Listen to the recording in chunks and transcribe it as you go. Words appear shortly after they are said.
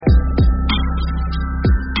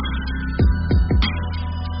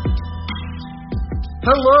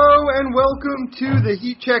Hello and welcome to the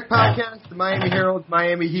Heat Check Podcast, the Miami Herald's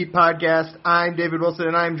Miami Heat Podcast. I'm David Wilson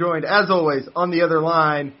and I'm joined, as always, on the other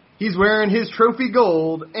line. He's wearing his trophy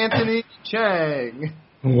gold, Anthony Chang.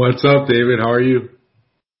 What's up, David? How are you?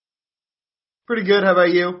 Pretty good. How about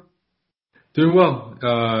you? Doing well.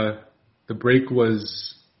 The break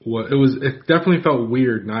it definitely felt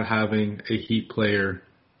weird not having a Heat player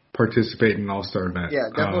participate in an All-Star event. Yeah,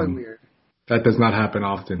 definitely weird. That does not happen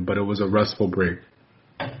often, but it was a restful break.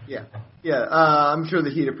 Yeah. I'm sure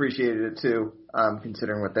the Heat appreciated it too,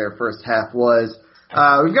 considering what their first half was.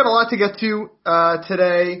 We've got a lot to get to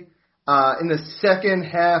today. In the second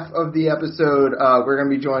half of the episode, we're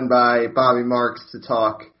going to be joined by Bobby Marks to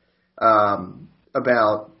talk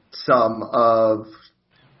about some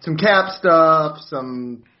cap stuff,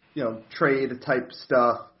 some trade type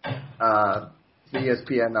stuff. The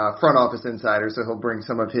ESPN front office insider, so he'll bring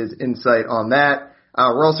some of his insight on that.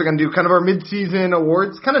 We're also going to do kind of our mid-season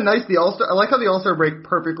awards. Kind of nice. I like how the All-Star break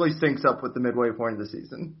perfectly syncs up with the midway point of the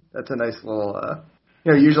season. That's a nice little.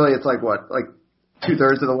 Usually it's like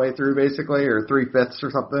 2/3 of the way through, basically, or 3/5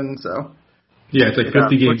 or something. So. Yeah, it's like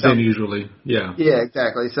 50 games in usually. Yeah. Yeah,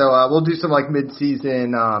 exactly. So we'll do some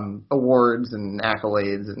mid-season awards and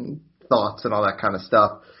accolades and thoughts and all that kind of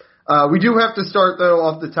stuff. We do have to start though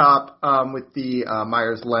off the top with the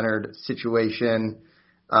Meyers Leonard situation.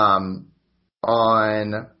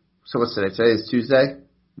 So what's today? Today is Tuesday?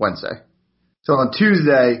 Wednesday. So on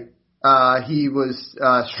Tuesday, he was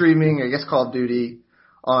streaming, I guess, Call of Duty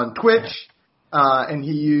on Twitch, and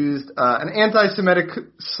he used an anti-Semitic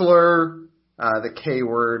slur, the K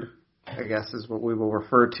word, I guess is what we will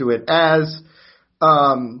refer to it as.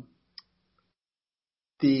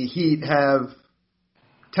 The Heat have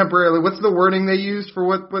temporarily, what's the wording they used for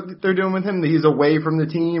what they're doing with him? That he's away from the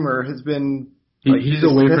team or has been he's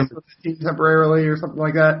away from the team temporarily or something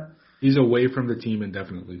like that? He's away from the team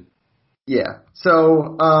indefinitely. Yeah.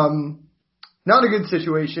 So, not a good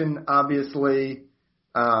situation, obviously.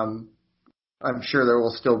 I'm sure there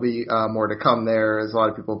will still be more to come there. As a lot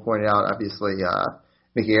of people pointed out, obviously,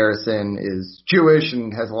 Mickey Arison is Jewish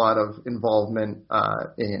and has a lot of involvement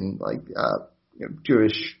in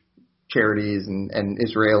Jewish charities and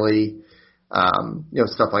Israeli,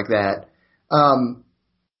 stuff like that.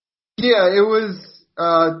 It was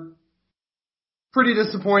pretty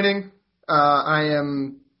disappointing. I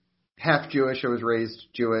am half Jewish. I was raised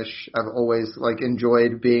Jewish. I've always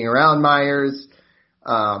enjoyed being around Meyers,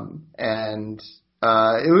 and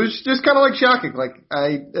it was just kind of shocking.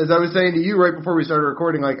 As I was saying to you right before we started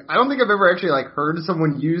recording, I don't think I've ever actually heard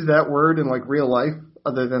someone use that word in real life,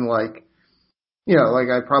 other than I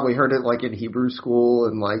probably heard it in Hebrew school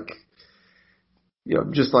and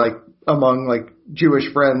just among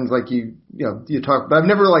Jewish friends, you talk, but I've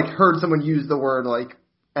never heard someone use the word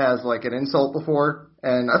as an insult before.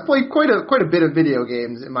 And I've played quite a bit of video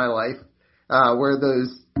games in my life, where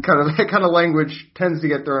those kind of language tends to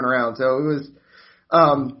get thrown around. So it was,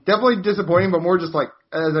 definitely disappointing, but more just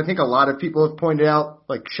as I think a lot of people have pointed out,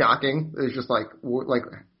 shocking. It's just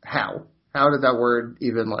how did that word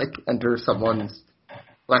even enter someone's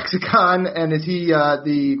lexicon? And is he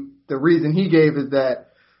the reason he gave is that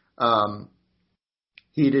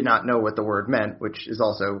he did not know what the word meant, which is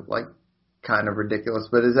also kind of ridiculous.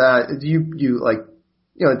 But is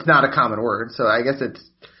it's not a common word, so I guess it's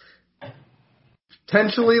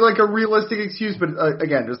potentially a realistic excuse. But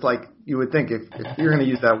again, just you would think if you're going to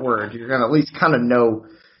use that word, you're going to at least kind of know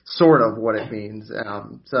sort of what it means.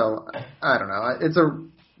 So I don't know. It's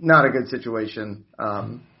not a good situation,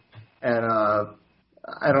 and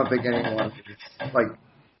I don't think anyone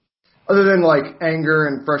other than anger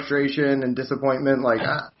and frustration and disappointment.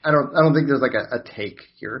 I don't think there's a take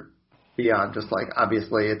here beyond just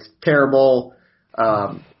obviously it's terrible.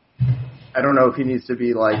 I don't know if he needs to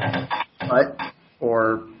be cut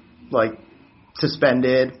or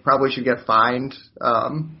suspended. Probably should get fined,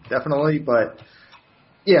 definitely. But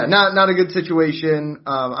yeah, not a good situation.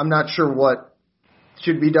 I'm not sure what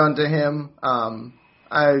should be done to him.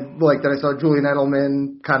 I like that I saw Julian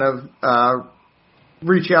Edelman kind of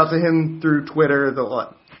reach out to him through Twitter.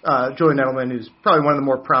 Julian Edelman, who's probably one of the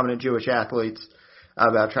more prominent Jewish athletes,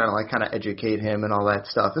 about trying to kind of educate him and all that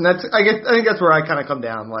stuff. And I think that's where I kind of come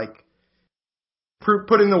down,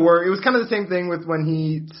 putting the word. It was kind of the same thing with when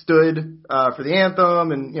he stood for the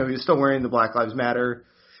anthem, and he was still wearing the Black Lives Matter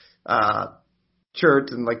shirt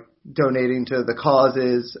and donating to the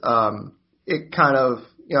causes. It kind of,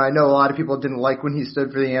 I know a lot of people didn't like when he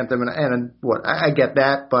stood for the anthem, and I get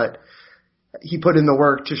that, but he put in the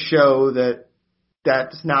work to show that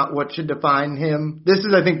that's not what should define him. This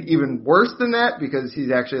is, I think, even worse than that, because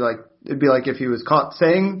he's actually it'd be like if he was caught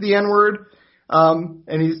saying the N-word,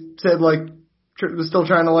 And he said like was still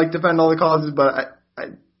trying to like defend all the causes, but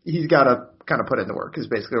he's got to kind of put in the work is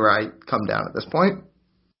basically where I come down at this point.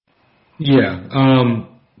 Yeah.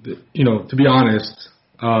 To be honest,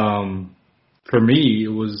 for me,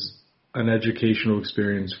 it was an educational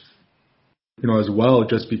experience, as well,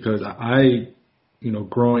 just because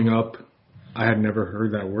growing up, I had never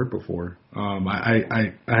heard that word before.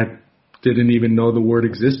 I didn't even know the word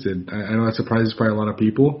existed. I know that surprises probably a lot of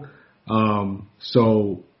people.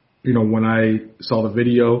 So, when I saw the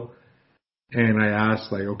video and I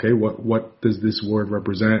asked like, okay, what does this word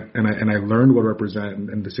represent? And I learned what it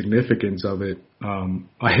represent and the significance of it.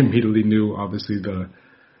 I immediately knew obviously the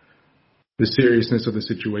seriousness of the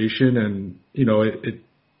situation, and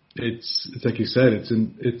it's like you said, it's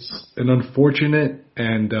an unfortunate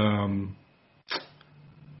and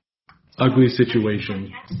ugly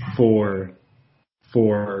situation for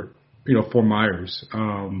Myers.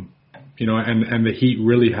 And the Heat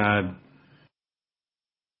really had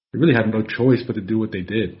no choice but to do what they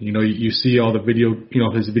did. You see all the video,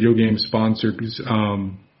 his video game sponsors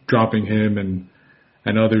dropping him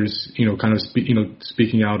and others, kind of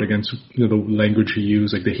speaking out against the language he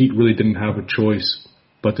used. Like the Heat really didn't have a choice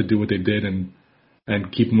but to do what they did and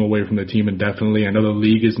keep him away from the team indefinitely. I know the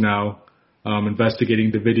league is now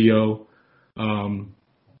investigating the video, and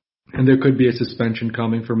there could be a suspension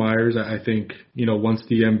coming for Myers. I think once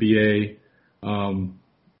the NBA,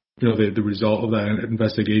 the result of that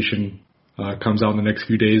investigation comes out in the next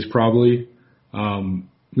few days, probably,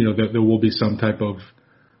 there will be some type of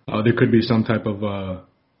there could be some type of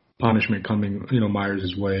punishment coming,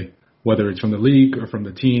 Myers' way, whether it's from the league or from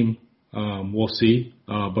the team. We'll see.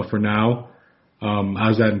 But for now,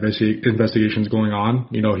 as that investigation is going on,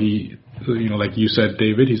 he, like you said,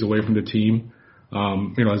 David, he's away from the team,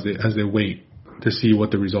 as they wait to see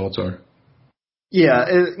what the results are. Yeah,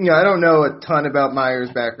 I don't know a ton about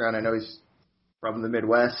Myers' background. I know he's from the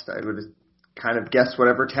Midwest. I would kind of guess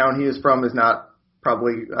whatever town he is from is not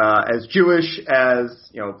probably as Jewish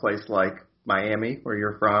as, a place like Miami, where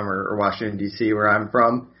you're from, or Washington, D.C., where I'm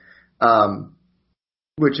from.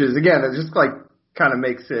 Which is, again, it just, kind of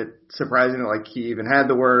makes it surprising that, he even had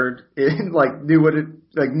the word, knew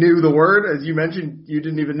the word. As you mentioned, you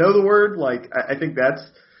didn't even know the word. I think that's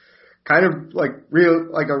kind of,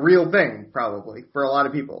 a real thing, probably, for a lot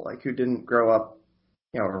of people, who didn't grow up,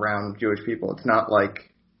 around Jewish people. It's not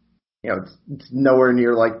it's nowhere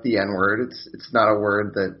near, the N-word. It's not a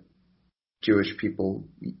word that Jewish people,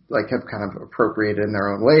 have kind of appropriated in their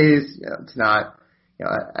own ways. It's not...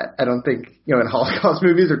 I don't think, in Holocaust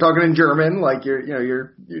movies they're talking in German,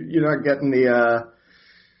 you're not getting the,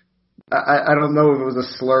 I don't know if it was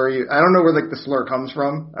a slur. I don't know where, the slur comes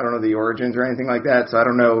from. I don't know the origins or anything like that. So I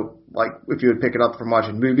don't know, if you would pick it up from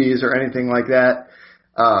watching movies or anything like that.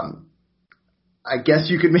 I guess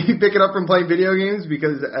you could maybe pick it up from playing video games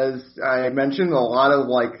because, as I mentioned, a lot of,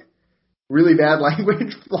 really bad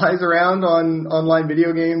language flies around on online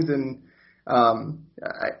video games, and,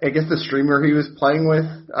 I guess the streamer he was playing with,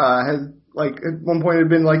 has, at one point had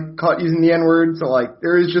been, caught using the N-word. So,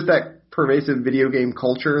 there is just that pervasive video game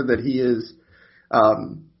culture that he is, a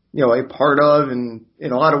part of. And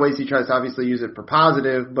in a lot of ways he tries to obviously use it for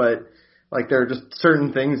positive, but, there are just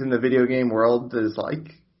certain things in the video game world that is,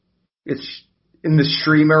 it's in the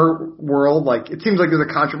streamer world, it seems like there's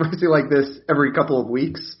a controversy like this every couple of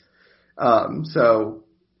weeks. So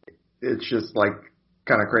it's just,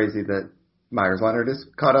 kind of crazy that Myers Leonard is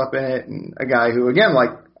caught up in it, and a guy who, again,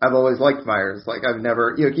 I've always liked Myers. I've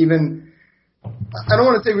never, even, I don't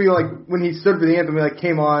want to say when he stood for the anthem, we,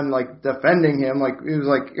 came on, defending him, it was,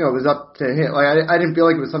 it was up to him. I didn't feel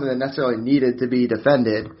like it was something that necessarily needed to be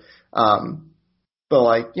defended.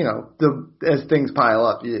 But, as things pile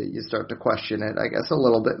up, you start to question it, I guess, a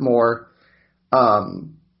little bit more.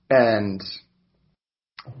 And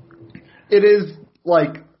it is,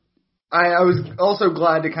 I was also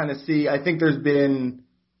glad to kind of see, I think there's been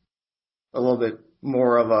a little bit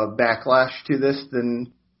more of a backlash to this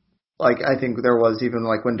than, I think there was even,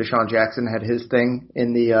 when Deshaun Jackson had his thing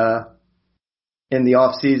in the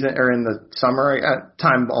off season, or in the summer.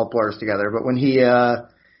 Time all blurs together, but when he,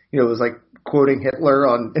 was, quoting Hitler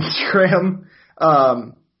on Instagram,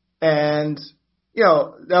 and,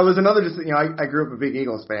 that was another, just, I grew up a big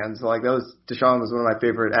Eagles fan, so, Deshaun was one of my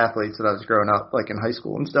favorite athletes when I was growing up, in high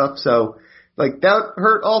school and stuff, so, that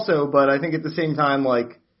hurt also, but I think at the same time,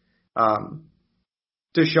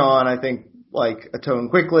 Deshaun, I think, atoned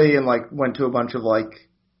quickly and, went to a bunch of,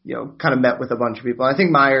 kind of met with a bunch of people. I think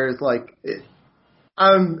Myers,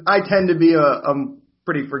 I tend to be a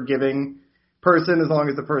pretty forgiving person as long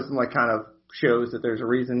as the person, kind of shows that there's a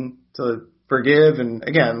reason to forgive, and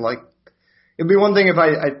again, it'd be one thing if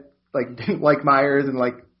I like didn't like Myers and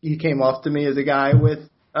like he came off to me as a guy with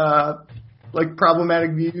like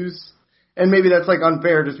problematic views, and maybe that's like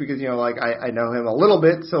unfair just because like I know him a little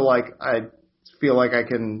bit, so like I feel like I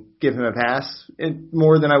can give him a pass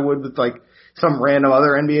more than I would with like some random other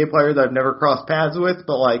NBA player that I've never crossed paths with.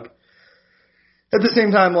 But like at the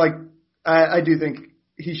same time, like I do think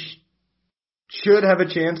he should have a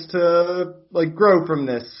chance to like grow from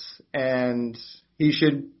this, and he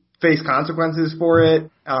should face consequences for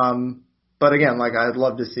it. But again, like I'd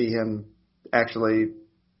love to see him actually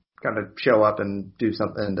kind of show up and do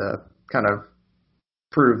something to kind of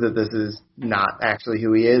prove that this is not actually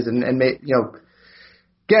who he is, and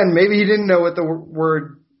again, maybe he didn't know what the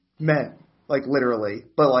word meant, like literally,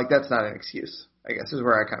 but like that's not an excuse, I guess, is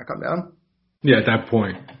where I kind of come down. Yeah, at that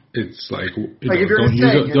point, it's like, if you're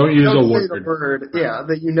don't use a word. Yeah,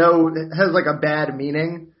 that has like a bad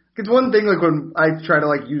meaning. It's one thing like when I try to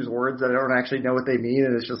like use words that I don't actually know what they mean,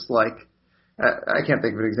 and it's just like I can't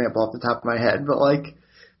think of an example off the top of my head, but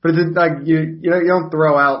it's like you don't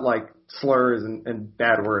throw out like slurs and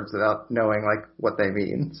bad words without knowing like what they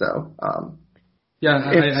mean. So yeah,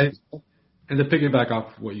 I and to piggyback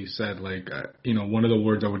off what you said, like one of the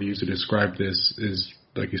words I would use to describe this is,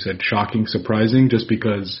 like you said, shocking, surprising, just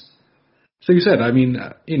because, so you said, I mean,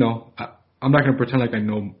 I'm not going to pretend like I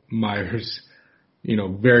know Myers,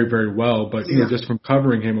 very, very well, but, just from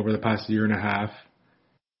covering him over the past year and a half,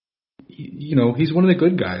 he's one of the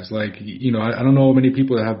good guys. Like, I don't know many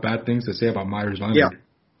people that have bad things to say about Myers Leonard.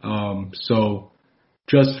 Yeah. So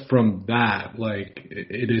just from that, like,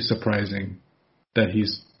 it is surprising that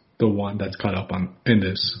he's the one that's caught up in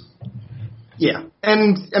this. Yeah,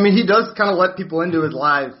 and I mean he does kind of let people into his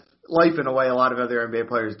life in a way a lot of other NBA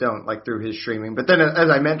players don't, like through his streaming. But then,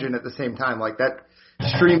 as I mentioned, at the same time, like that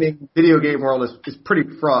streaming video game world is pretty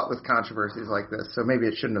fraught with controversies like this. So maybe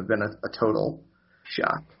it shouldn't have been a total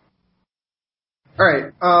shock. All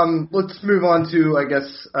right, let's move on to I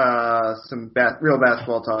guess some real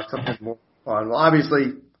basketball talk, something more fun. Well,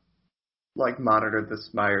 obviously, like monitor this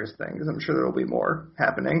Myers thing because I'm sure there will be more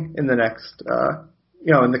happening in the next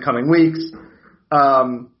in the coming weeks.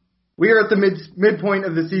 We are at the midpoint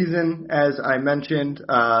of the season, as I mentioned.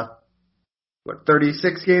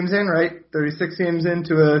 36 games in, right? 36 games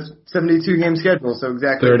into a 72-game schedule, so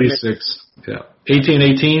exactly 36. Yeah,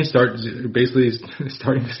 18-18 basically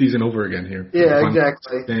starting the season over again here. Yeah,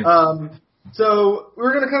 exactly. So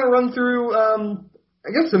we're gonna kind of run through, I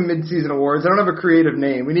guess, some mid-season awards. I don't have a creative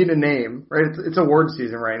name. We need a name, right? It's award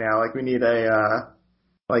season right now. Like we need a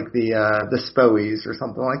like the Spoies or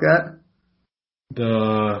something like that.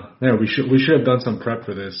 We should have done some prep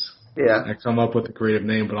for this. Yeah. And come up with a creative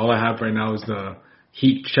name, but all I have right now is the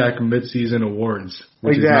Heat Check Midseason Awards,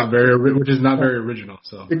 which is not very original.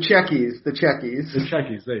 So the Checkies. The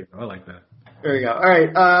Checkies. There you go. I like that. There you go. All right.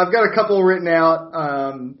 I've got a couple written out.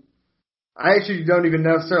 I actually don't even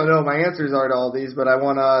necessarily know what my answers are to all these, but I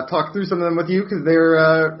want to talk through some of them with you because they're,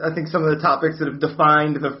 I think, some of the topics that have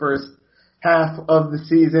defined the first half of the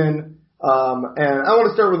season. And I want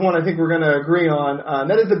to start with one I think we're going to agree on.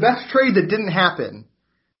 That is the best trade that didn't happen.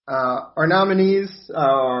 Our nominees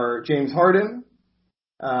are James Harden,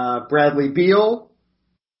 Bradley Beal,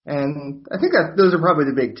 and I think those are probably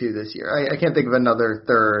the big two this year. I can't think of another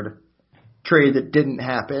third trade that didn't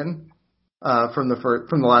happen from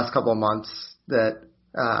the last couple of months that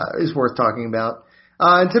is worth talking about.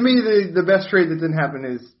 And to me, the best trade that didn't happen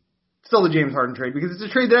is still the James Harden trade because it's a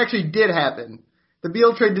trade that actually did happen. The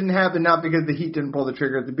Beal trade didn't happen not because the Heat didn't pull the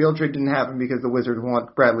trigger. The Beal trade didn't happen because the Wizards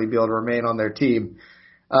want Bradley Beal to remain on their team.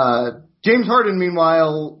 James Harden,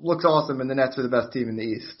 meanwhile, looks awesome, and the Nets are the best team in the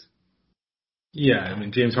East. Yeah, I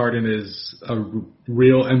mean, James Harden is a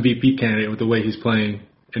real MVP candidate with the way he's playing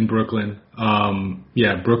in Brooklyn.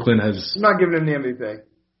 Brooklyn has... I'm not giving him the MVP.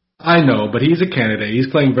 I know, but he's a candidate. He's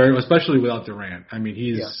playing very, especially without Durant. I mean,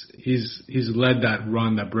 he's led that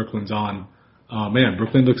run that Brooklyn's on.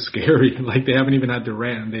 Brooklyn looks scary. Like they haven't even had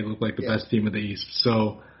Durant, and they look like the best team in the East.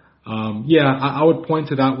 So, I would point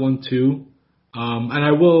to that one too. And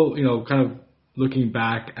I will, kind of looking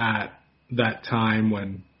back at that time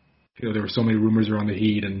when, there were so many rumors around the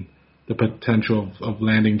Heat and the potential of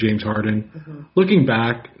landing James Harden. Mm-hmm. Looking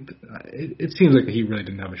back, it seems like the Heat really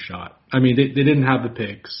didn't have a shot. I mean, they didn't have the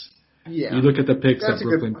picks. Yeah. You look at the picks that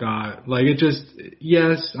Brooklyn got. Like it just,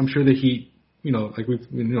 yes, I'm sure the Heat, like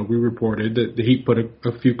we reported that the Heat put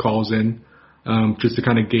a few calls in, just to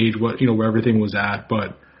kind of gauge what, where everything was at.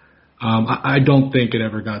 But, I don't think it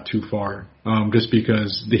ever got too far, just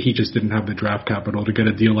because the Heat just didn't have the draft capital to get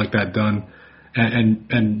a deal like that done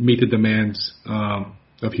and meet the demands,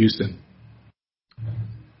 of Houston.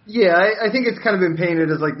 Yeah, I think it's kind of been painted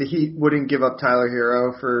as like the Heat wouldn't give up Tyler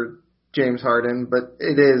Hero for James Harden, but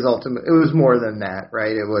it was more than that,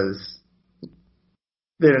 right? It was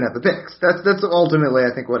they didn't have the picks. That's ultimately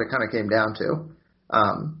I think what it kind of came down to.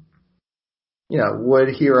 Would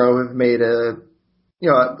Hero have made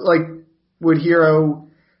would Hero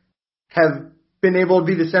have been able to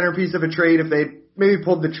be the centerpiece of a trade if they maybe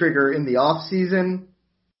pulled the trigger in the off season?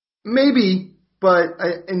 Maybe, but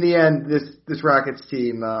in the end, this Rockets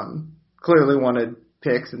team clearly wanted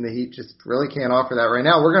picks, and the Heat just really can't offer that right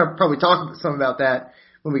now. We're going to probably talk some about that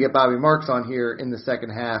when we get Bobby Marks on here in the second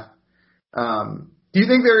half. Do you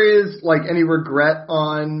think there is like any regret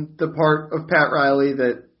on the part of Pat Riley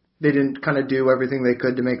that they didn't kind of do everything they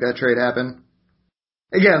could to make that trade happen?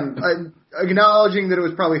 Again, acknowledging that it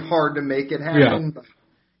was probably hard to make it happen.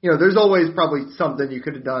 Yeah. But, there's always probably something you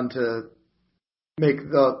could have done to make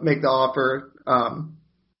the offer.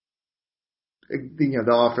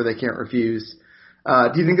 The offer they can't refuse.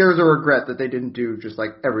 Do you think there was a regret that they didn't do just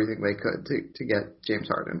like everything they could to get James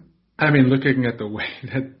Harden? I mean, looking at the way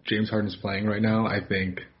that James Harden is playing right now, I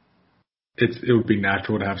think it would be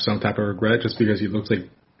natural to have some type of regret just because he looks like,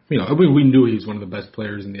 we knew he's one of the best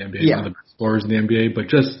players in the NBA, one of the best scorers in the NBA, but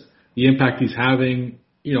just the impact he's having,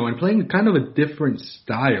 and playing kind of a different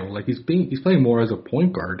style. Like he's playing more as a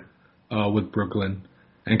point guard with Brooklyn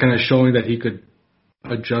and kind of showing that he could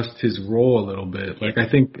adjust his role a little bit. Like I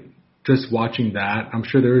think just watching that, I'm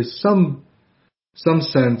sure there is some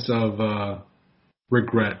sense of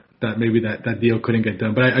regret that maybe that deal couldn't get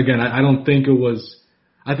done. But I don't think it was.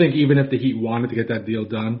 I think even if the Heat wanted to get that deal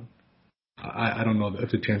done, I don't know if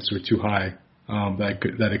the chances were too high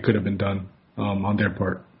that it could have been done on their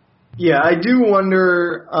part. Yeah, I do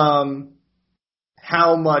wonder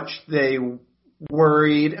how much they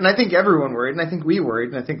worried, and I think everyone worried, and I think we worried,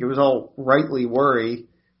 and I think it was all rightly worrying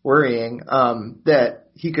that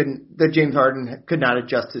James Harden could not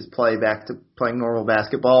adjust his play back to playing normal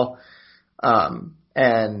basketball. I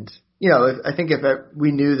think if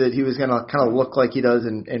we knew that he was going to kind of look like he does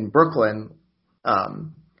in Brooklyn,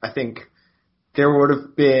 I think there would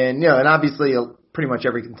have been, and obviously pretty much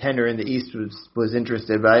every contender in the East was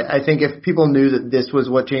interested. But I think if people knew that this was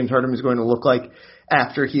what James Harden was going to look like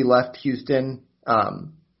after he left Houston,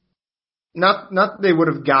 not they would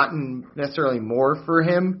have gotten necessarily more for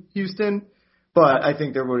him, Houston, but I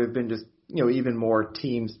think there would have been just, even more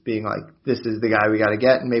teams being like, this is the guy we got to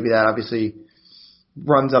get. And maybe that obviously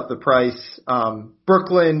runs up the price.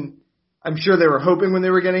 Brooklyn, I'm sure they were hoping when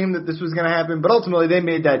they were getting him that this was going to happen, but ultimately they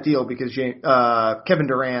made that deal because Kevin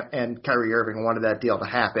Durant and Kyrie Irving wanted that deal to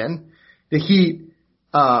happen. The Heat,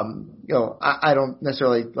 I don't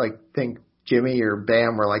necessarily think Jimmy or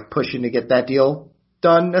Bam were pushing to get that deal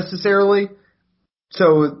done necessarily.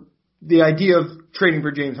 So the idea of trading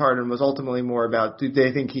for James Harden was ultimately more about, do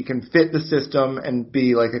they think he can fit the system and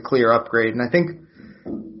be a clear upgrade? And I think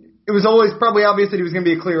it was always probably obvious that he was going to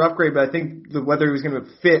be a clear upgrade, but I think whether he was going to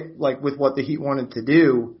fit with what the Heat wanted to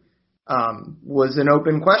do was an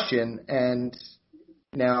open question. And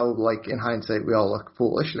now, in hindsight, we all look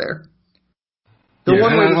foolish there. The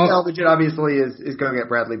one way to salvage it, obviously, is going to get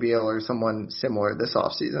Bradley Beal or someone similar this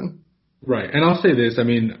offseason. Right, and I'll say this. I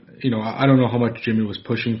mean, I don't know how much Jimmy was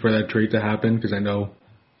pushing for that trade to happen because I know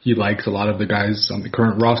he likes a lot of the guys on the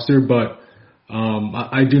current roster, but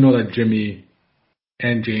I do know that Jimmy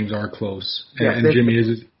and James are close, and Jimmy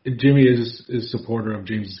is a supporter of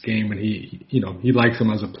James's game, and he likes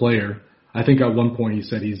him as a player. I think at one point he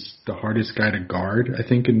said he's the hardest guy to guard. I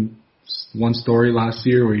think in one story last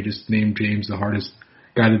year where he just named James the hardest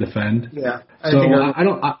guy to defend. Yeah. I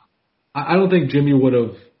don't think Jimmy would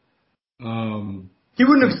have. He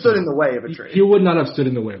wouldn't have stood in the way of a trade. He would not have stood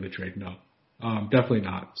in the way of the trade. No, definitely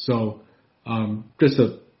not. So just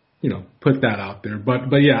to put that out there.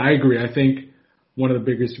 But yeah, I agree. I think one of the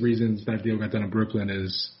biggest reasons that deal got done in Brooklyn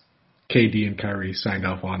is KD and Kyrie signed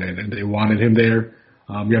off on it, and they wanted him there.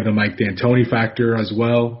 You have the Mike D'Antoni factor as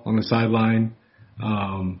well on the sideline.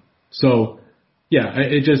 So, yeah,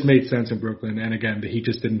 it just made sense in Brooklyn. And, again, the Heat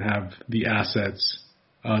just didn't have the assets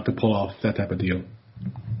to pull off that type of deal.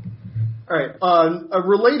 All right. A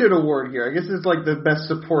related award here. I guess it's the best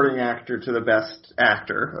supporting actor to the best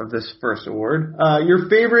actor of this first award. Your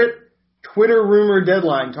favorite Twitter rumor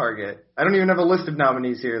deadline target. I don't even have a list of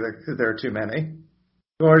nominees here because there are too many.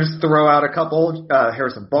 You want to just throw out a couple?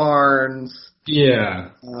 Harrison Barnes. Yeah.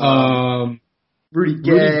 Rudy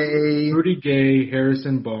Gay. Rudy Gay,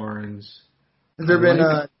 Harrison Barnes. Has there been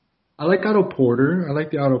I like Otto Porter. I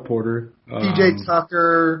like the Otto Porter. PJ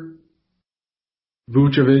Tucker.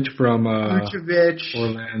 Vucevic from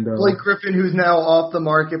Orlando. Blake Griffin, who's now off the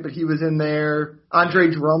market, but he was in there.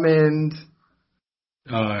 Andre Drummond.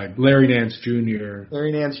 Larry Nance Jr.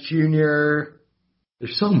 Larry Nance Jr.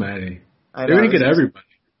 There's so many. They're going to get everybody.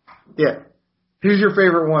 Yeah. Who's your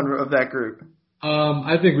favorite one of that group?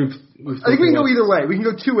 I think I think we can go either way. We can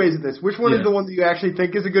go two ways at this. Which one is the one that you actually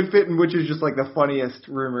think is a good fit, and which is just like the funniest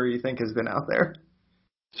rumor you think has been out there?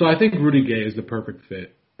 So I think Rudy Gay is the perfect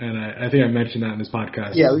fit, and I think I mentioned that in this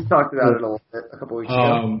podcast. Yeah, we talked about it a little bit a couple weeks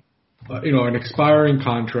ago. An expiring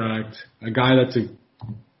contract, a guy that's a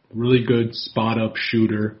really good spot-up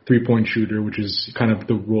shooter, three-point shooter, which is kind of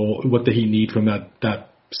the role, what the Heat need from that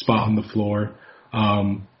spot on the floor.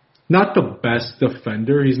 Not the best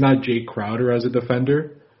defender. He's not Jay Crowder as a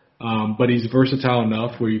defender, but he's versatile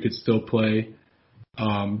enough where you could still play,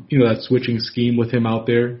 that switching scheme with him out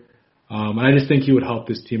there. And I just think he would help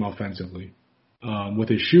this team offensively with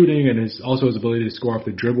his shooting and his ability to score off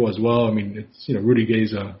the dribble as well. I mean, Rudy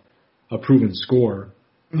Gay's a proven scorer.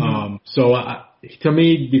 Mm-hmm. To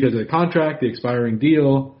me, because of the contract, the expiring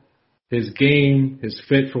deal, his game, his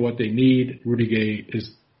fit for what they need, Rudy Gay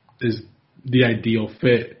is the ideal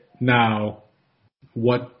fit. Now,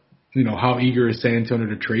 how eager is San Antonio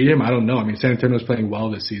to trade him? I don't know. I mean, San Antonio's playing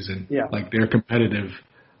well this season. Yeah. Like, they're competitive.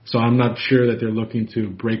 So I'm not sure that they're looking to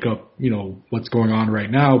break up, what's going on right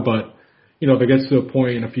now. But, if it gets to a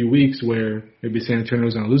point in a few weeks where maybe San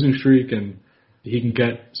Antonio's on a losing streak and he can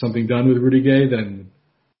get something done with Rudy Gay, then,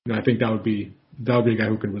 I think that would be a guy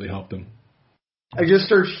who could really help them. I just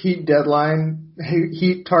searched Heat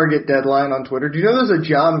target deadline on Twitter. Do you know there's a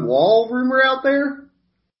John Wall rumor out there?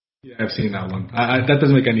 Yeah, I've seen that one. That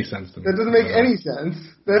doesn't make any sense to me. That doesn't make any sense.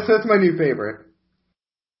 That's my new favorite.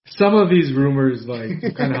 Some of these rumors,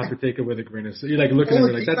 you kind of have to take it with a grain of salt. You're looking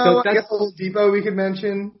at it that's Oladipo we could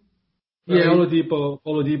mention. Right? Yeah,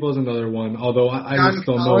 Oladipo's another one. Although I just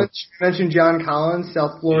don't know. You mentioned John Collins,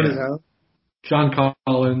 South Florida's own. John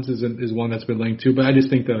Collins is one that's been linked too, but I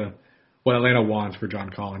just think what Atlanta wants for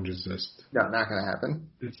John Collins is just not going to happen.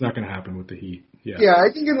 It's not going to happen with the Heat. Yeah,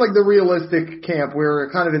 I think in the realistic camp, we're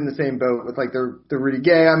kind of in the same boat with the Rudy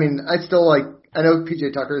Gay. I mean, I know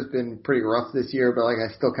PJ Tucker has been pretty rough this year, but I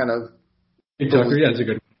still kind of. Tucker, it's a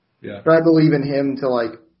good one. Yeah. But I believe in him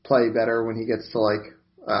to play better when he gets to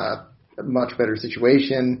a much better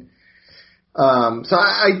situation. So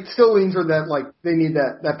I still lean toward that. They need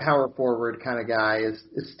that power forward kind of guy is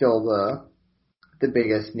still the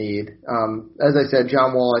biggest need. As I said,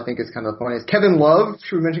 John Wall, I think, is kind of the funniest. Kevin Love,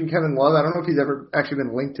 should we mention Kevin Love? I don't know if he's ever actually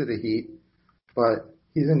been linked to the Heat, but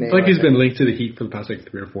he's a name. He's been linked to the Heat for the past 3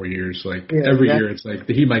 or 4 years. Every year, it's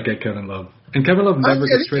the Heat might get Kevin Love, and Kevin Love never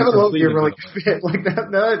gets traded. Kevin Love would be a really good fit like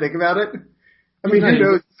that. Now that I think about it, I mean, who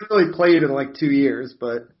knows? He's really played in 2 years,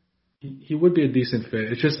 but. He would be a decent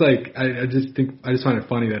fit. It's just I just find it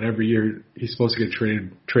funny that every year he's supposed to get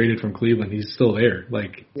traded from Cleveland. He's still there.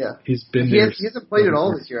 He's been there. He hasn't played at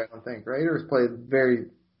all this year, I don't think, right? Or has played very.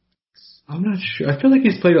 I'm not sure. I feel like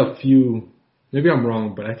he's played a few. Maybe I'm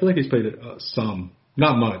wrong, but I feel like he's played some.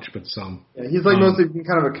 Not much, but some. Yeah, he's mostly been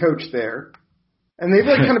kind of a coach there, and they've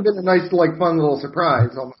kind of been a nice fun little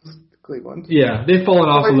surprise almost. Cleveland. Yeah, they've fallen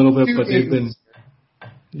off a little bit, but they've been.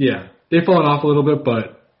 Yeah, they've fallen off a little bit,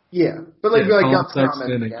 but. Yeah, but Colin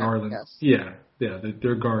Sexton and Garland. Yes. Yeah,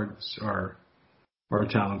 their guards are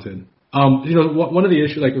talented. One of the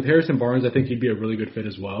issues, with Harrison Barnes, I think he'd be a really good fit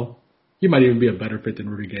as well. He might even be a better fit than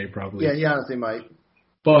Rudy Gay, probably. Yeah, he honestly might.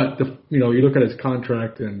 But you look at his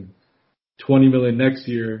contract and $20 million next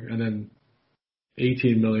year, and then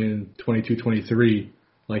 $18 million, 22-23.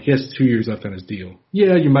 He has 2 years left on his deal.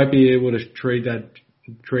 Yeah, you might be able to trade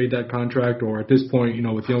that contract, or at this point,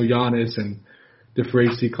 with Giannis and the free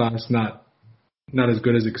agency class not as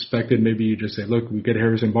good as expected. Maybe you just say, look, we get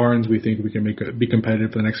Harrison Barnes. We think we can be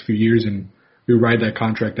competitive for the next few years, and we ride that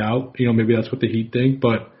contract out. Maybe that's what the Heat think,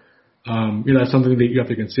 but that's something that you have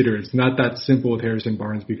to consider. It's not that simple with Harrison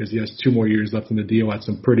Barnes because he has 2 more years left in the deal at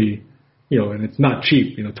some pretty, and it's not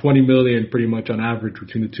cheap. $20 million pretty much on average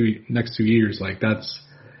between the next 2 years. That's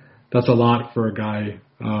a lot for a guy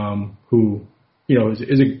who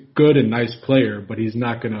is a good and nice player, but he's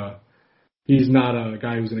not a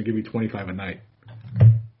guy who's going to give you 25 a night.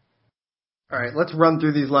 All right, let's run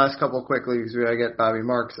through these last couple quickly because we got to get Bobby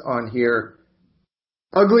Marks on here.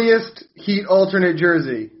 Ugliest Heat alternate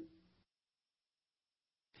jersey.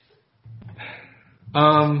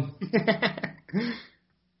 They're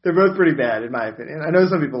both pretty bad, in my opinion. I know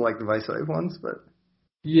some people like the Vice Wave ones, but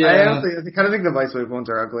yeah, I kind of think the Vice Wave ones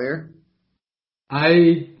are uglier.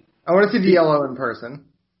 I want to see the yellow in person.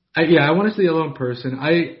 I want to see the yellow in person.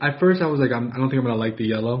 At first I was like, I don't think I'm going to like the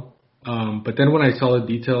yellow. But then when I saw the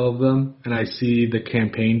detail of them and I see the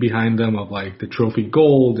campaign behind them of the trophy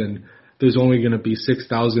gold and there's only going to be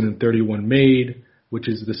 6,031 made, which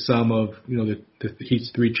is the sum of, the Heat's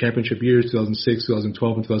 3 championship years, 2006,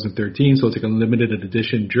 2012, and 2013. So it's like a limited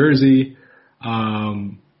edition jersey.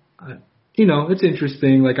 It's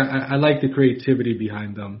interesting. Like, I like the creativity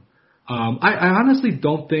behind them. I honestly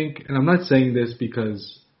don't think, and I'm not saying this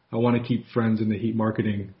because I want to keep friends in the Heat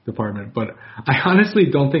marketing department, but I honestly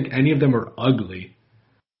don't think any of them are ugly.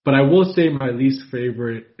 But I will say my least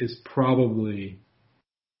favorite is probably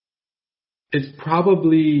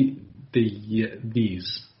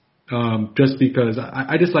these. Just because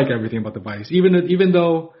I just like everything about the Vice. Even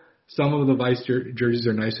though some of the Vice jerseys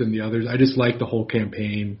are nicer than the others, I just like the whole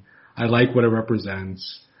campaign. I like what it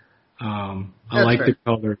represents. I like the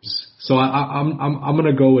colors. So I'm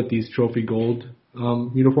gonna go with these trophy gold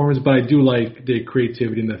uniforms, but I do like the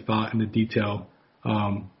creativity and the thought and the detail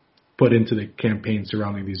put into the campaign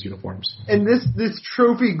surrounding these uniforms. And this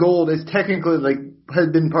trophy gold is technically has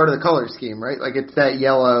been part of the color scheme, right? Like, it's that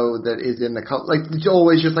yellow that is in the color. Like, it's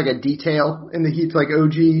always just like a detail in the Heat's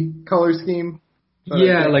OG color scheme.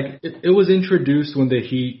 Yeah, it was introduced when the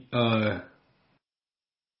Heat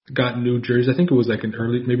got new jerseys. I think it was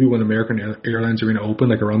maybe when American Airlines Arena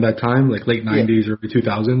opened, around that time, late 90s, early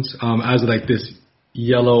 2000s, as this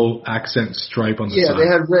yellow accent stripe on the side. Yeah, they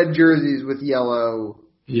had red jerseys with yellow.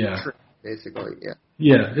 Yeah. Basically, yeah.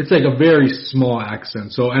 Yeah, it's a very small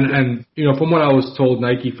accent. So, and from what I was told,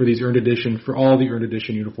 Nike for all the earned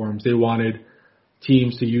edition uniforms, they wanted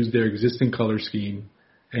teams to use their existing color scheme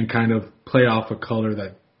and kind of play off a color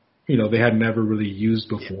that, they had never really used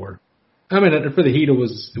before. I mean, for the Heat, it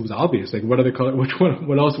was obvious. What other color?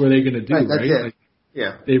 What else were they going to do? Right?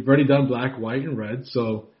 Yeah. They've already done black, white, and red,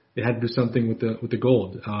 so they had to do something with the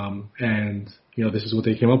gold. And this is what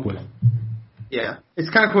they came up with. Yeah, it's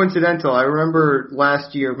kind of coincidental. I remember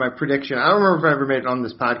last year my prediction. I don't remember if I ever made it on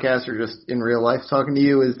this podcast or just in real life talking to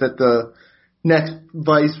you. Is that the next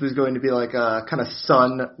Vice was going to be a kind of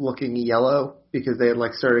sun-looking yellow because they had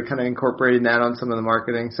started kind of incorporating that on some of the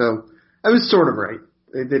marketing. So I was sort of right.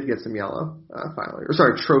 They did get some yellow finally, or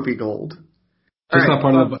sorry, trophy gold. It's not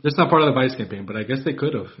part of the Vice campaign, but I guess they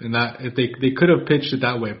could have. And that if they could have pitched it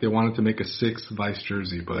that way if they wanted to make a 6th Vice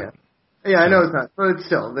jersey, but. Yeah, I know it's not, but it's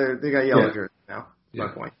still they got yellow jerseys now. That's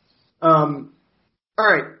my point. All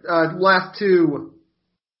right, last two.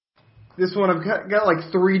 This one I've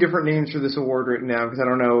got 3 different names for this award written down because I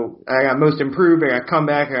don't know. I got most improved, I got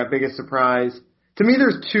comeback, I got biggest surprise. To me,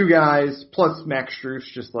 there's 2 guys plus Max Strus,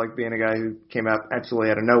 just being a guy who came out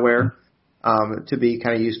absolutely out of nowhere to be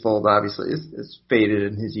kind of useful, but obviously is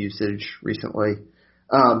faded in his usage recently.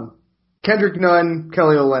 Kendrick Nunn,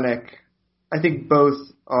 Kelly Olynyk. I think both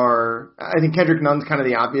are. I think Kendrick Nunn's kind of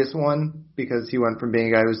the obvious one because he went from being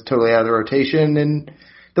a guy who was totally out of the rotation in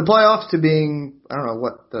the playoffs to being, I don't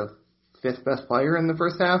know, the 5th best player in the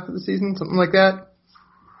first half of the season, something like that.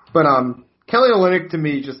 But Kelly Olynyk to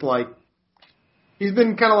me just he's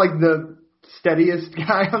been kind of the steadiest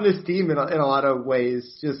guy on this team in a lot of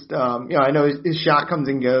ways. Just I know his shot comes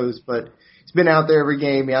and goes, but he's been out there every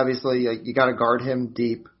game. He obviously you got to guard him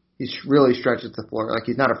deep. He really stretches the floor.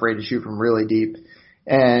 He's not afraid to shoot from really deep.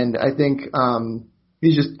 And I think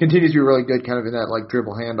he just continues to be really good kind of in that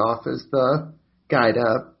dribble handoff as the guy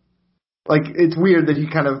to it's weird that he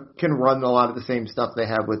kind of can run a lot of the same stuff they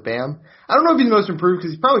have with Bam. I don't know if he's most improved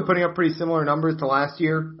because he's probably putting up pretty similar numbers to last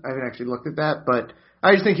year. I haven't actually looked at that, but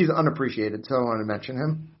I just think he's unappreciated, so I wanted to mention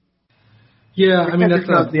him. Yeah, I mean that's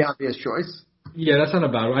not the obvious choice. Yeah, that's not a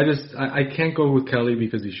bad one. I can't go with Kelly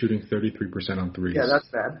because he's shooting 33% on threes. Yeah, that's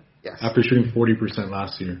bad. Yes. After shooting 40%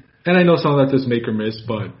 last year. And I know some of that's just make or miss,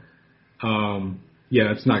 but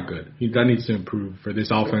it's not good. That needs to improve for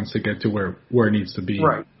this offense to get to where it needs to be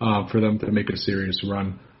for them to make a serious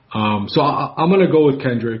run. So I'm going to go with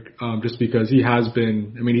Kendrick just because he has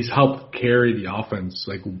been, he's helped carry the offense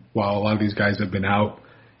while a lot of these guys have been out.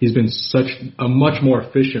 He's been such a much more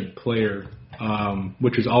efficient player,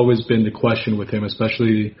 which has always been the question with him,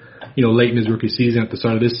 especially, late in his rookie season, at the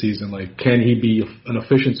start of this season. Can he be an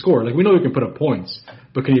efficient scorer? We know he can put up points,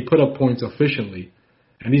 but can he put up points efficiently?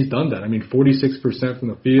 And he's done that. 46% from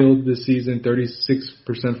the field this season,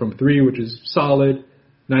 36% from 3, which is solid,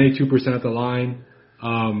 92% at the line.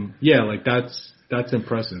 That's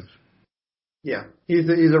impressive. Yeah, he's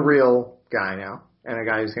a real guy now, and a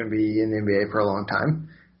guy who's going to be in the NBA for a long time.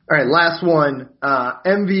 All right, last one,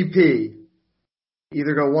 MVP.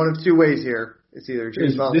 Either go one of 2 ways here. It's either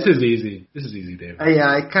Jimmy Butler. This is easy. This is easy, Dave. Yeah,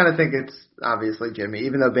 I kind of think it's obviously Jimmy,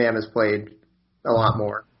 even though Bam has played a lot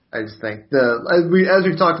more. I just think as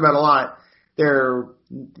we've talked about a lot, their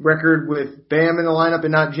record with Bam in the lineup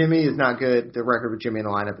and not Jimmy is not good. The record with Jimmy in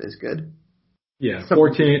the lineup is good. Yeah,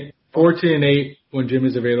 14-8 when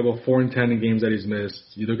Jimmy's available, 4-10 in games that he's missed.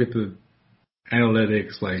 You look at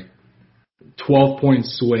analytics, like 12-point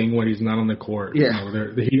swing when he's not on the court. Yeah.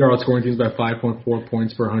 The Heat are outscoring teams by 5.4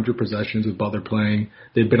 points per 100 possessions with Butler playing.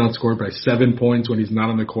 They've been outscored by 7 points when he's not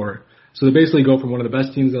on the court. So they basically go from one of the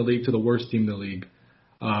best teams in the league to the worst team in the league,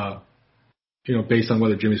 based on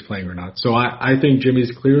whether Jimmy's playing or not. So I think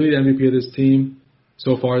Jimmy's clearly the MVP of this team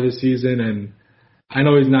so far this season, and I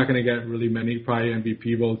know he's not going to get really many probably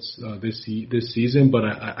MVP votes this season, but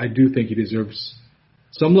I do think he deserves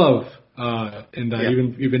some love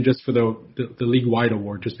even just for the league-wide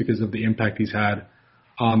award, just because of the impact he's had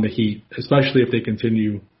on the Heat, especially if they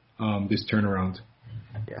continue this turnaround.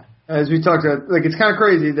 Yeah. As we talked about, it's kind of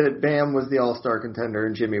crazy that Bam was the all-star contender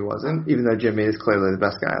and Jimmy wasn't, even though Jimmy is clearly the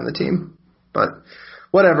best guy on the team. But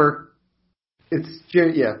whatever.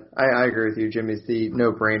 I agree with you. Jimmy's the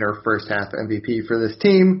no-brainer first half MVP for this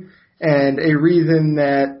team, and a reason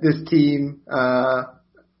that this team, I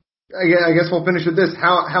guess we'll finish with this.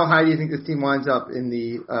 How high do you think this team winds up in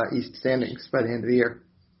the East standings by the end of the year?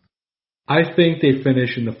 I think they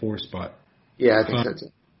finish in the 4th spot. Yeah, I think so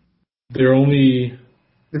too. They're only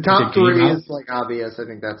the top 3 is obvious. I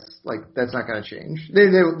think that's not going to change.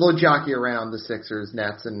 They'll jockey around the Sixers,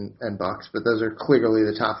 Nets, and Bucks, but those are clearly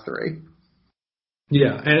the top 3.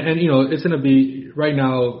 Yeah, and it's going to be right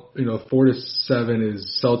now. 4 to 7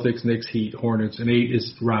 is Celtics, Knicks, Heat, Hornets, and 8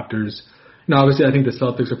 is Raptors. Obviously, I think the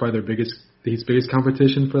Celtics are probably the Heat's biggest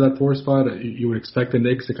competition for that 4th spot. You would expect the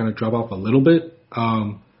Knicks to kind of drop off a little bit,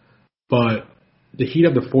 but the Heat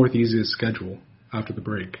have the 4th easiest schedule after the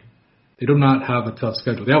break. They do not have a tough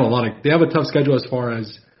schedule. They have a tough schedule as far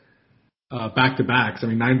as back-to-backs.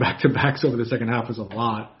 9 back-to-backs over the second half is a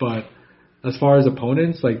lot, but as far as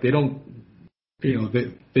opponents, they don't. They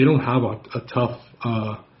don't have a tough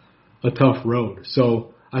road.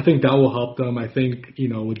 So I think that will help them. I think,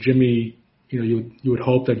 with Jimmy, you would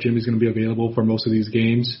hope that Jimmy's going to be available for most of these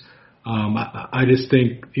games. I just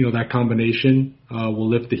think, that combination will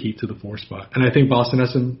lift the Heat to the 4th spot. And I think Boston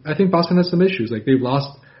has some issues. They've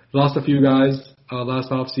lost a few guys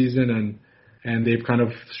last off season, and they've kind of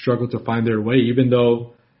struggled to find their way, even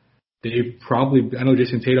though I know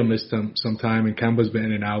Jason Tatum missed some time and Kemba's been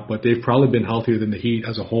in and out, but they've probably been healthier than the Heat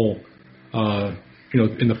as a whole,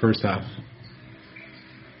 in the first half.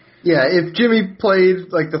 Yeah, if Jimmy played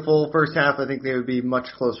the full first half, I think they would be much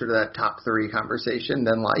closer to that top 3 conversation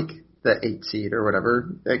than the 8 seed or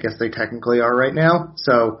whatever I guess they technically are right now.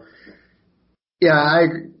 So, yeah, I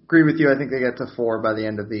agree with you. I think they get to 4 by the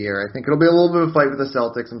end of the year. I think it'll be a little bit of a fight with the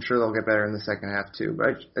Celtics. I'm sure they'll get better in the second half too,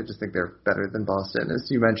 but I just think they're better than Boston. As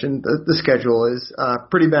you mentioned, the schedule is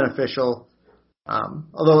pretty beneficial.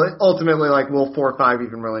 Although ultimately, will 4 or 5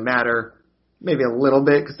 even really matter? Maybe a little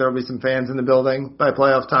bit because there'll be some fans in the building by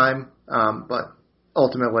playoff time. But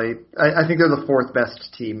ultimately, I think they're the 4th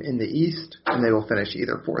best team in the East, and they will finish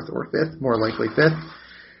either 4th or 5th, more likely 5th.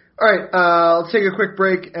 All right, let's take a quick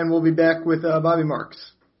break, and we'll be back with Bobby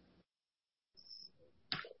Marks.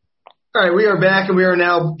 All right, we are back, and we are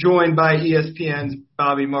now joined by ESPN's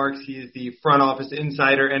Bobby Marks. He is the front office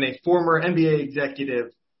insider and a former NBA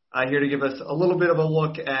executive, here to give us a little bit of a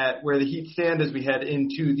look at where the Heat stand as we head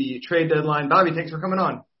into the trade deadline. Bobby, thanks for coming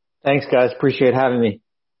on. Thanks, guys. Appreciate having me.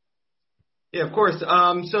 Yeah, of course.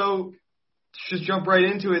 So just jump right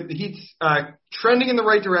into it. The Heat's trending in the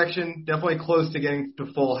right direction, definitely close to getting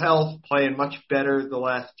to full health, playing much better the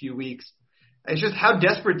last few weeks. It's just how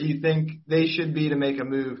desperate do you think they should be to make a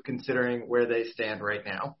move considering where they stand right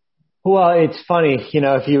now? Well, it's funny,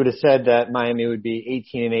 if you would have said that Miami would be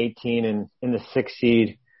 18-18 and in the 6th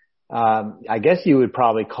seed, I guess you would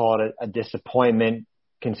probably call it a disappointment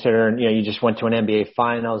considering, you just went to an NBA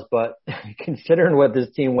Finals, but considering what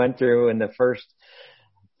this team went through in the first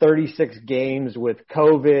 36 games with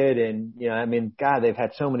COVID and, God, they've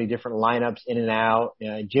had so many different lineups in and out.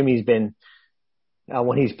 Jimmy's been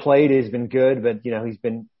when he's played, he's been good, but he's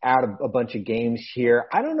been out of a bunch of games here.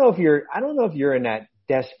 I don't know if you're in that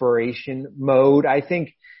desperation mode. I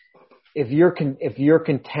think if you're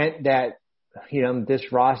content that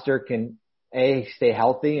this roster can stay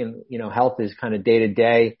healthy and health is kind of day to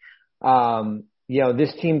day.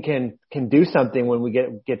 This team can do something when we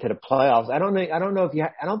get to the playoffs. I don't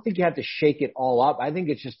think you have to shake it all up. I think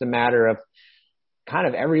it's just a matter of kind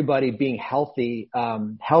of everybody being healthy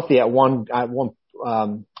at one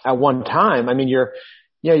time. You're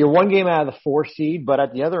 1 game out of the 4 seed, but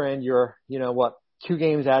at the other end, you're, 2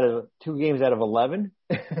 games out of 11.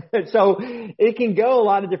 So it can go a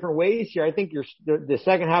lot of different ways here. I think the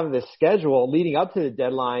second half of the schedule leading up to the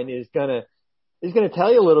deadline is going to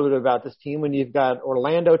tell you a little bit about this team when you've got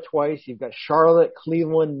Orlando twice, you've got Charlotte,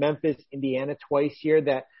 Cleveland, Memphis, Indiana twice here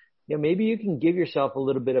that maybe you can give yourself a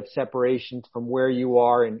little bit of separation from where you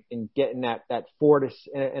are and get in that 4 to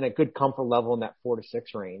and a good comfort level in that 4 to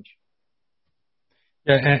 6 range.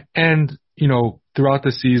 Yeah, and throughout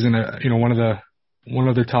the season, one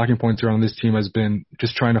of the talking points around this team has been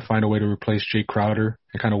just trying to find a way to replace Jay Crowder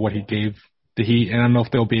and kind of what he gave the Heat. And I don't know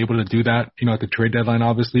if they'll be able to do that, at the trade deadline,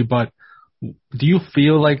 obviously. But do you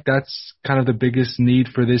feel like that's kind of the biggest need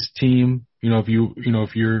for this team? If you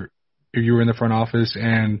were in the front office,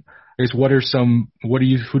 and I guess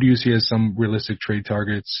who do you see as some realistic trade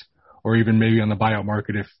targets, or even maybe on the buyout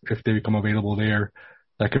market if they become available there,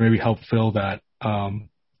 that could maybe help fill that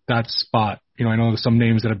spot? I know there's some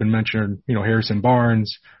names that have been mentioned, Harrison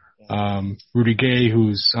Barnes, Rudy Gay,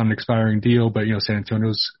 who's on an expiring deal, but, San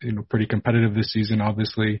Antonio's, pretty competitive this season,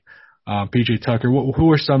 obviously. PJ Tucker.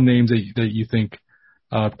 Who are some names that you think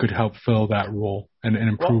could help fill that role and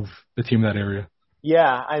improve the team in that area?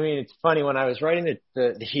 Yeah, I mean, it's funny, when I was writing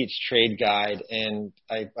the Heat's trade guide, and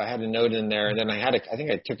I had a note in there, and then I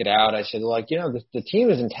think I took it out. I said, the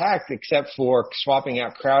team is intact except for swapping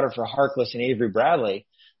out Crowder for Harkless and Avery Bradley.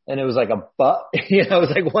 And it was like it was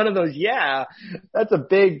like one of those, that's a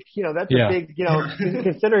big,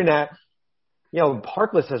 considering that,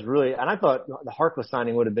 Harkless has really, and I thought the Harkless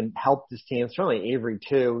signing would have helped this team. Certainly Avery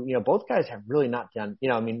too. Both guys have really not done,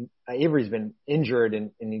 Avery's been injured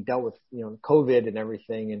and he dealt with, COVID and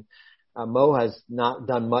everything. And Mo has not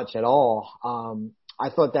done much at all. I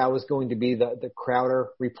thought that was going to be the Crowder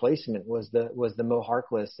replacement was the Mo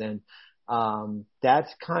Harkless. And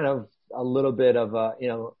that's kind of a little bit of a,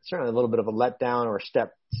 certainly a little bit of a letdown or a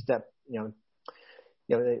step, you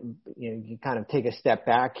kind of take a step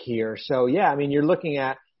back here. So you're looking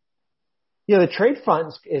at, the trade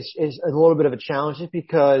funds is a little bit of a challenge just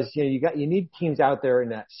because, you need teams out there in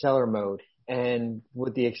that seller mode. And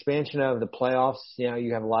with the expansion of the playoffs,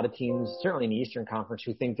 you have a lot of teams, certainly in the Eastern Conference,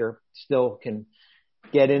 who think they're still can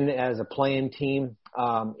get in as a play-in team.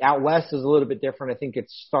 Out West is a little bit different. I think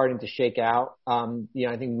it's starting to shake out. I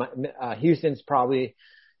think Houston's probably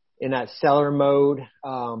in that seller mode.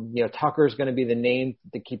 Tucker's going to be the name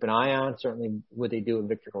to keep an eye on, certainly what they do with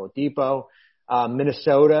Victor Oladipo.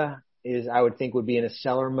 Minnesota I would think would be in a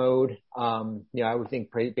seller mode. I would think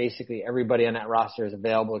basically everybody on that roster is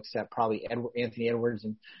available except probably Anthony Edwards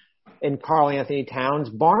and Karl Anthony Towns.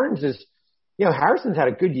 Barnes is, Harrison's had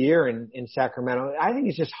a good year in Sacramento. I think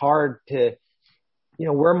it's just hard to,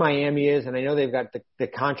 where Miami is, and I know they've got the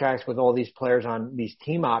contracts with all these players on these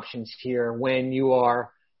team options here. When you are,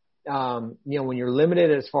 when you're limited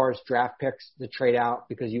as far as draft picks to trade out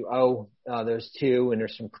because you owe those two, and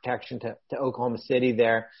there's some protection to Oklahoma City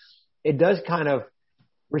there, it does kind of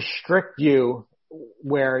restrict you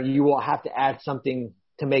where you will have to add something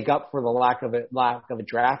to make up for the lack of a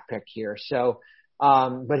draft pick here. So,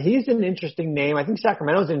 but he's an interesting name. I think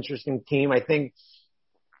Sacramento's an interesting team. I think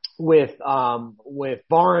with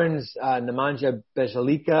Barnes, Nemanja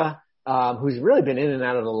Bjelica, who's really been in and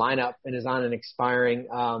out of the lineup and is on an expiring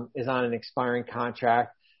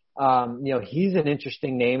contract. He's an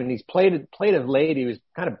interesting name, and he's played of late. He was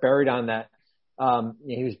kind of buried on that.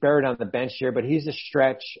 He was buried on the bench here, but he's a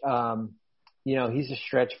stretch. He's a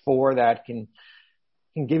stretch 4 that can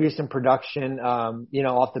give you some production,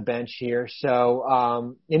 off the bench here.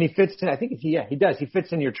 So, and he fits in, I think he does. He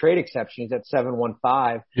fits in your trade exception. He's at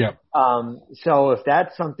 715. Yeah. So if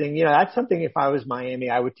that's something, that's something if I was Miami,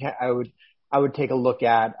 I would take a look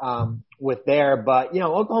at, with there. But,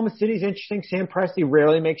 Oklahoma City's interesting. Sam Presti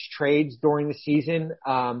rarely makes trades during the season.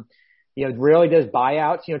 Rarely does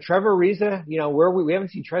buyouts. Trevor Ariza, we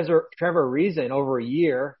haven't seen Trevor Ariza in over a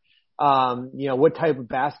year. What type of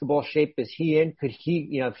basketball shape is he in? Could he,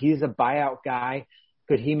 if he's a buyout guy,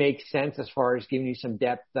 could he make sense as far as giving you some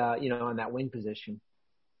depth, on that wing position?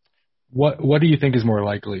 What do you think is more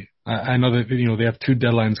likely? I know that, they have 2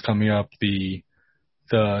 deadlines coming up, the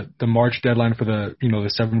March deadline for the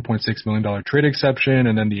 $7.6 million trade exception,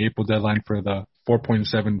 and then the April deadline for the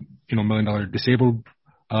 $4.7 million disabled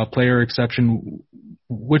player exception.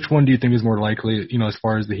 Which one do you think is more likely, as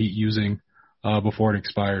far as the Heat using before it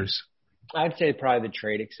expires? I'd say probably the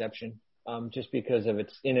trade exception, just because of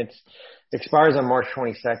it expires on March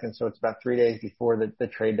 22nd, so it's about 3 days before the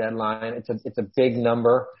trade deadline. It's a big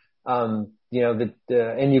number, and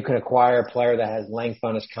you can acquire a player that has length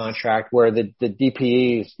on his contract, where the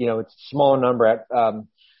DPE is, it's a small number at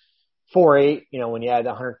 4.8. When you add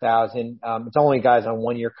 100,000, it's only guys on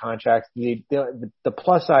 1-year contracts. The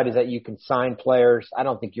plus side is that you can sign players. I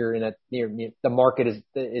don't think you're in the market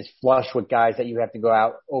is flush with guys that you have to go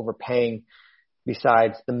out overpaying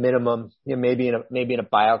besides the minimum. Maybe in a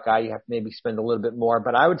buyout guy, you have to maybe spend a little bit more.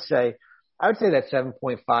 But I would say I would say that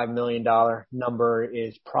 $7.5 million number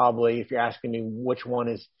is probably, if you're asking me which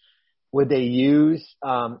one would they use,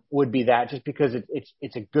 would be that, just because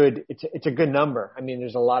it's a good number. I mean,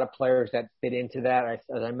 there's a lot of players that fit into that.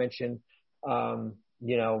 As I mentioned, Bjelica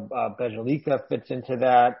fits into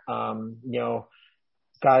that.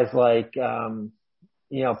 Guys like,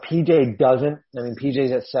 PJ doesn't. I mean,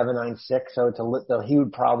 PJ's at 7.96, so he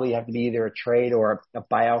would probably have to be either a trade or a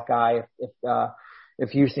buyout guy if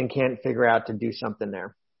Houston can't figure out to do something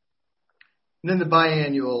there. And then the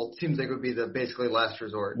biannual seems like it would be the basically last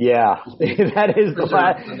resort. Yeah, that is the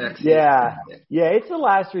last. Yeah, it's the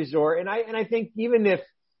last resort, and I think even if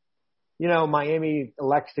Miami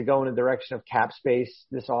elects to go in the direction of cap space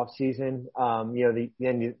this offseason,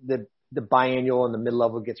 the biannual and the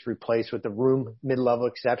mid-level gets replaced with the room mid-level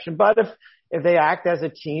exception. But if they act as a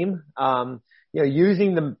team,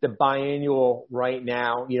 using the biannual right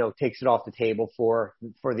now, takes it off the table for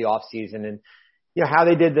the offseason. And, how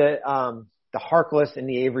they did the Harkless and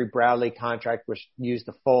the Avery Bradley contract, which used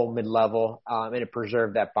the full mid-level, and it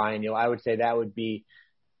preserved that biannual. I would say that would be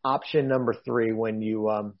option number 3 when you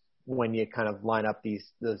kind of line up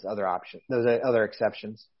those other options, those other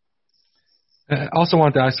exceptions. I also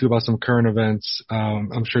wanted to ask you about some current events.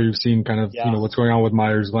 I'm sure you've seen kind of, what's going on with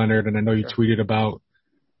Meyers Leonard, and I know you tweeted about,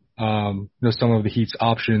 some of the Heat's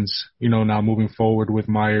options, now moving forward with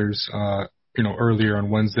Meyers, earlier on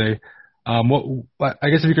Wednesday. I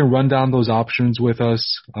guess if you can run down those options with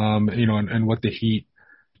us, and what the Heat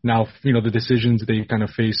now, the decisions they kind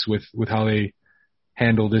of face with how they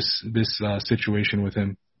handle this situation with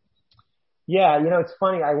him. Yeah, it's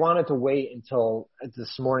funny. I wanted to wait until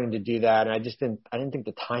this morning to do that, and I didn't think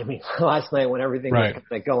the timing last night when everything was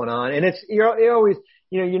going on. And it's you're always,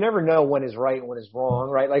 you never know when is right and when is wrong,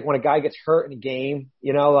 right? Like when a guy gets hurt in a game, do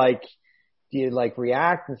you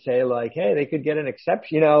react and say hey, they could get an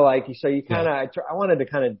exception, so you kind of. I wanted to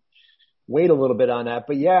kind of wait a little bit on that,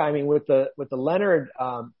 but yeah, I mean with the Leonard,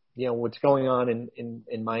 what's going on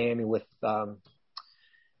in Miami with.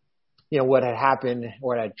 What had happened,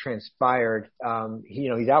 what had transpired,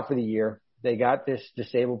 he's out for the year. They got this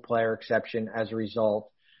disabled player exception as a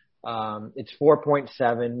result. It's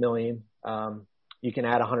 $4.7 million. You can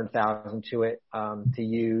add $100,000 to it, to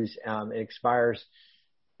use. It expires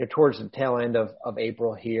towards the tail end of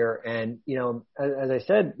April here. And, as I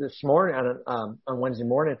said this morning on Wednesday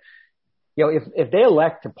morning, if they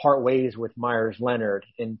elect to part ways with Meyers Leonard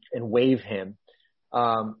and waive him,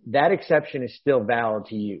 that exception is still valid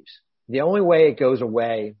to use. The only way it goes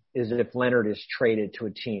away is if Leonard is traded to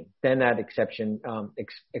a team. Then that exception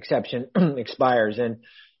expires. And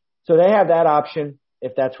so they have that option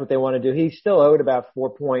if that's what they want to do. He's still owed about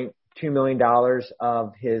 $4.2 million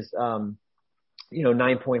of his,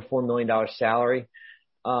 $9.4 million salary,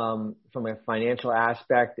 from a financial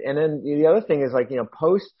aspect. And then the other thing is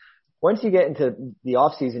once you get into the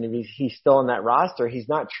offseason, if he's still on that roster, he's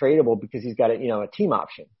not tradable because he's got a team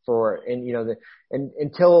option and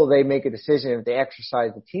until they make a decision, if they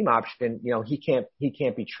exercise the team option, he can't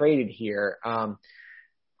be traded here.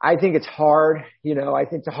 I think it's hard, I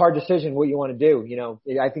think it's a hard decision what you want to do.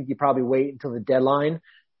 I think you probably wait until the deadline,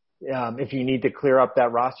 if you need to clear up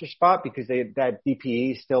that roster spot because that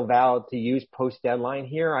DPE is still valid to use post deadline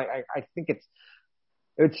here. I think it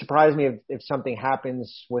would surprise me if something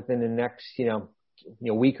happens within the next,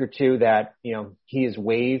 week or two that, he is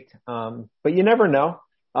waived. But you never know.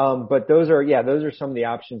 But those are some of the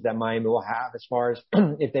options that Miami will have as far as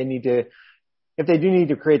if they do need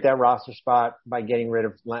to create that roster spot by getting rid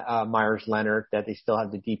of Meyers Leonard, that they still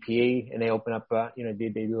have the DPE and they open up, they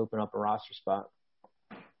do open up a roster spot.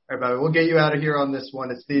 All right, Bobby, we'll get you out of here on this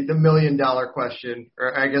one. It's the $1 million question,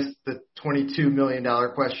 or I guess the $22 million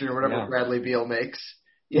question, or whatever Bradley Beal makes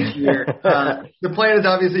each year. The plan has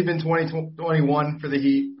obviously been 2021 for the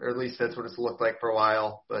Heat, or at least that's what it's looked like for a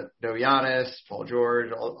while. But no Giannis, Paul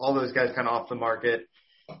George, all those guys kind of off the market.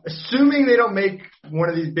 Assuming they don't make one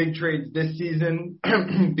of these big trades this season,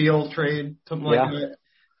 Beal trade, something like that,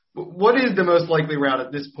 what is the most likely route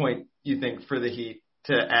at this point, you think, for the Heat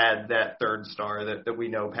to add that third star that we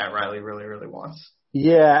know Pat Riley really, really wants?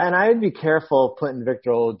 Yeah, and I'd be careful putting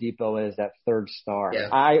Victor Oladipo as that third star. Yeah.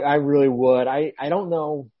 I really would. I don't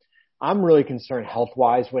know. I'm really concerned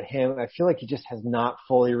health-wise with him. I feel like he just has not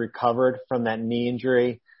fully recovered from that knee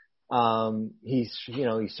injury. He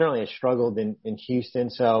certainly has struggled in Houston.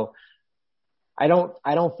 So I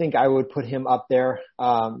don't think I would put him up there.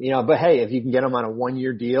 But hey, if you can get him on a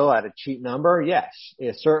 1-year deal at a cheap number, yes,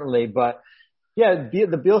 certainly. But yeah,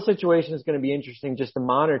 the Beal situation is going to be interesting just to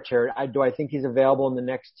monitor. Do I think he's available in the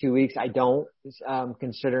next 2 weeks? I don't,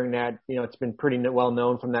 considering that, it's been pretty well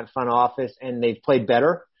known from that front office and they've played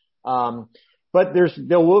better. But there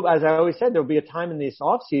will, as I always said, there'll be a time in this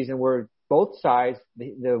off season where both sides,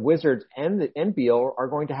 the Wizards and Beal, are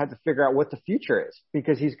going to have to figure out what the future is,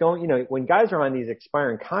 because he's going, when guys are on these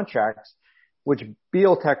expiring contracts, which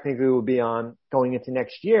Beal technically will be on going into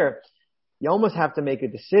next year, you almost have to make a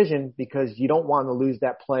decision because you don't want to lose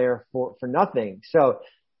that player for nothing. So,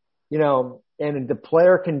 and the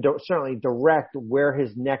player can certainly direct where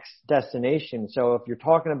his next destination. So if you're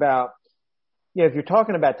talking about,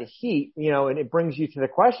 the Heat, and it brings you to the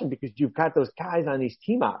question, because you've got those guys on these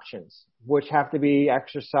team options, which have to be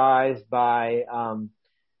exercised by,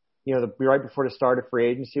 right before the start of free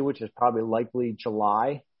agency, which is probably likely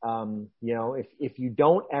July. If you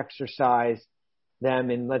don't exercise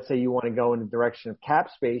them, and let's say you want to go in the direction of cap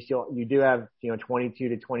space, you do have, $22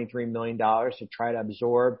 to $23 million to try to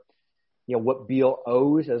absorb, what Beal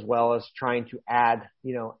owes, as well as trying to add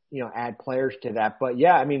players to that. But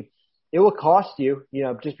yeah, I mean, it will cost you,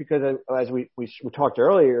 just because as we talked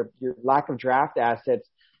earlier, your lack of draft assets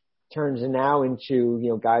turns now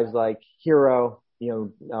into, guys like Hero,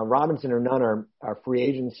 Robinson or Nunn are free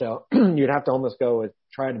agents. So you'd have to almost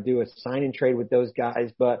try to do a sign and trade with those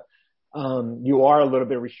guys. But, you are a little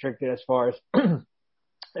bit restricted as far as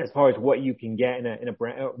what you can get in a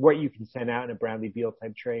what you can send out in a Bradley Beal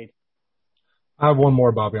type trade. I have one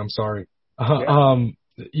more, Bobby. I'm sorry. Yeah.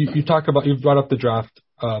 You brought up the draft,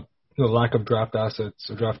 the lack of draft assets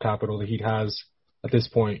or draft capital the Heat has at this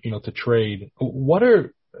point, to trade. What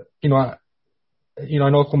are, I know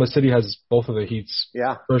Oklahoma City has both of the Heat's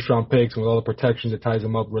first round picks, and with all the protections it ties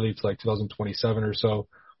them up really to like 2027 or so.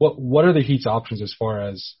 What are the Heat's options as far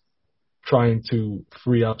as trying to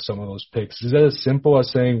free up some of those picks? Is that as simple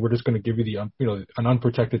as saying we're just going to give you an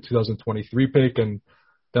unprotected 2023 pick, and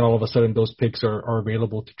then all of a sudden those picks are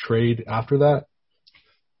available to trade after that?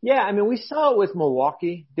 Yeah, I mean, we saw it with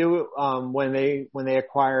Milwaukee do it when they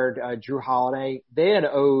acquired Drew Holiday. They had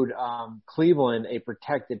owed Cleveland a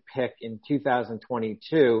protected pick in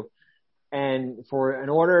 2022, and in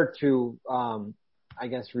order to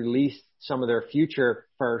release some of their future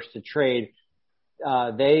first to trade,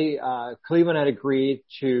 Cleveland had agreed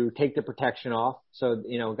to take the protection off. So,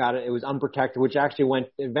 it was unprotected, which actually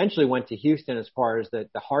eventually went to Houston as far as the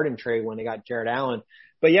Harden trade when they got Jared Allen.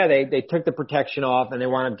 But yeah, they took the protection off, and they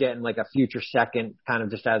wound up getting like a future second kind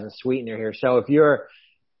of just as a sweetener here. So if you're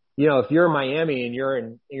Miami and you're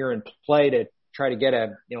in play to try to get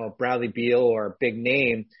a Bradley Beal or a big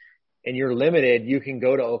name, and you're limited, you can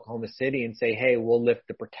go to Oklahoma City and say, hey, we'll lift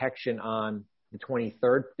the protection on the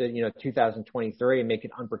 23rd, 2023, and make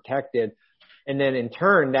it unprotected. And then in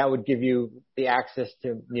turn, that would give you the access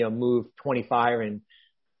to, move 25 in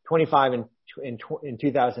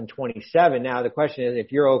 2027. Now the question is,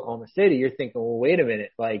 if you're Oklahoma City, you're thinking, well, wait a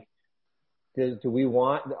minute, like, is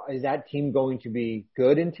that team going to be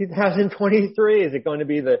good in 2023? Is it going to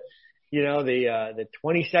be the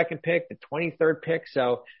 22nd pick, the 23rd pick?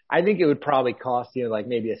 So I think it would probably cost like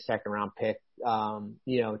maybe a second round pick,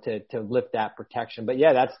 to lift that protection. But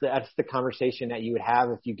yeah, that's the conversation that you would have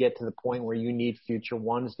if you get to the point where you need future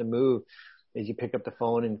ones to move. Is you pick up the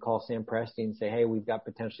phone and call Sam Presti and say, hey, we've got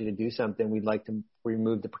potentially to do something. We'd like to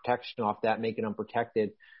remove the protection off that, make it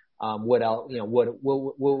unprotected. What else, what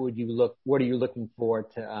are you looking for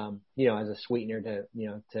to, as a sweetener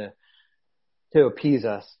to appease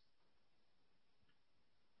us?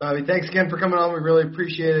 Bobby, thanks again for coming on. We really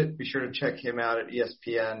appreciate it. Be sure to check him out at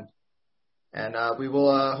ESPN. And we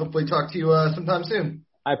will hopefully talk to you sometime soon.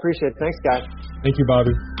 I appreciate it. Thanks, guys. Thank you,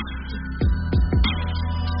 Bobby.